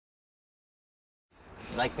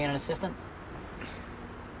You like being an assistant?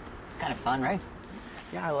 It's kind of fun, right?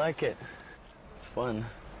 Yeah, I like it. It's fun.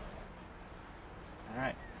 All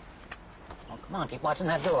right. Well, come on, keep watching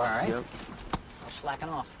that door, all right? Yep. No slacking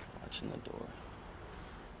off. Watching the door.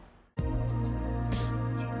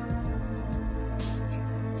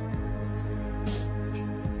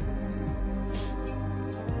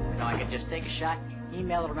 You know, I could just take a shot,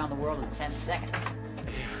 email it around the world in 10 seconds.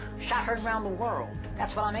 Shot heard around the world.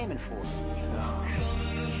 That's what I'm aiming for. No.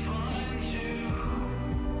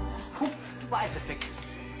 Who buys the pictures?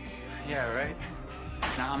 Yeah, right?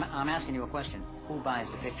 Now, I'm asking you a question. Who buys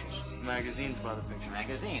the pictures? Magazines buy the picture.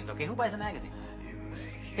 Magazines. Okay, who buys the magazines?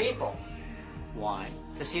 People. Why?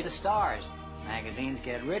 To see the stars. Magazines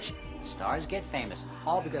get rich, stars get famous.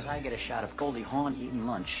 All because I get a shot of Goldie Hawn eating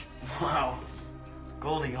lunch. Wow.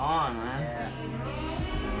 Goldie Hawn, man. Yeah.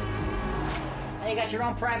 Hey, you got your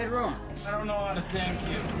own private room. I don't know how to thank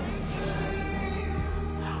you.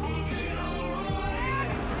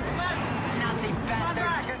 Nazi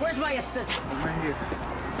bastard. Where's my assistant? I'm right here.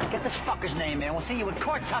 Get this fucker's name in. We'll see you in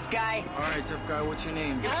court, tough guy. All right, tough guy, what's your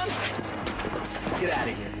name? Get out of here.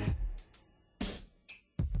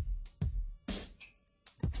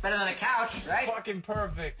 It's better than a couch, right? Fucking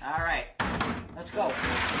perfect. All right. Let's go.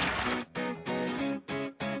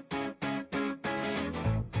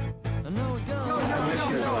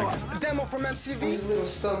 A demo from MCV. He's a little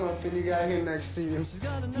stomach and you got him next to you.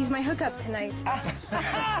 He's my hookup tonight. Isn't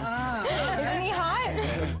he hot?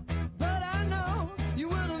 But I know you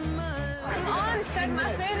wouldn't mind. Come on, stud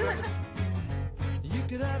muffin. You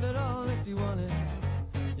could have it all if you wanted.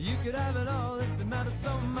 You could have it all if it mattered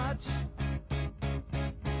so much.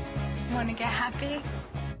 Want to get happy?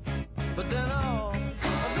 But then all they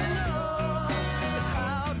know is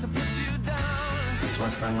how to put you down. Is my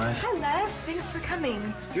friend nice? Hi, Lev. Thanks for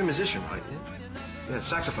coming. You're a musician, right? Yeah,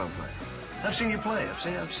 saxophone player. I've seen you play. I've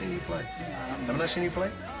seen you play. Haven't I seen you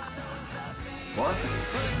play? What?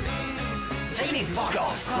 Take me fuck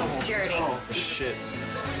off. Oh, security. Oh, shit.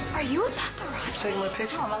 Are you a paparazzi? Taking my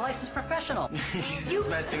picture. Oh, I'm a licensed professional. He's just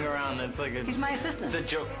messing around. It's like a... He's my assistant. It's a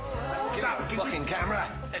joke. Get out, fucking camera.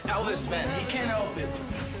 Elvis, man, he can't help it.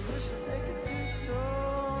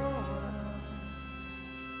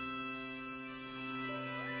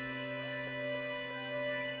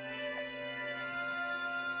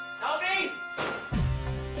 Toby!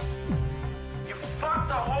 You fucked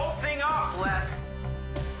the whole thing up, Les.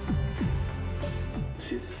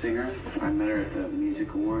 She's a singer. I met her at the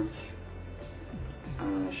music awards.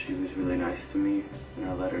 She was really nice to me, and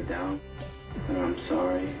I let her down. And I'm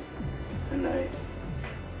sorry. And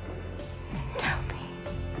Toby.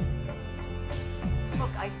 Look,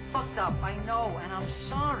 I fucked up, I know, and I'm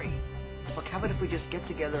sorry. Look, how about if we just get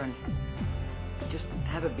together and just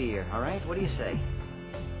have a beer, all right? What do you say?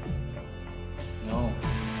 No.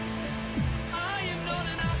 I am not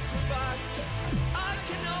an acrobat. I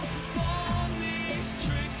cannot perform these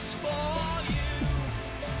tricks for you.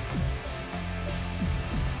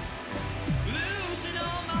 Losing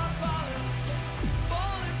all my balance,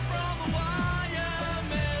 falling from a wire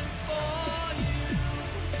meant for you.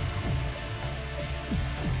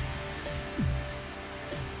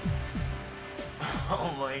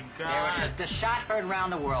 Oh, my There God. it is. The shot heard around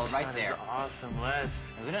the world, right That there. is awesome, Les.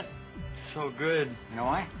 Isn't it? So good. You know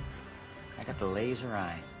why? I got the laser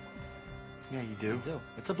eye. Yeah, you do. I do.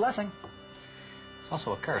 It's a blessing. It's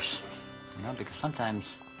also a curse, you know, because sometimes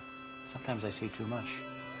I see too much.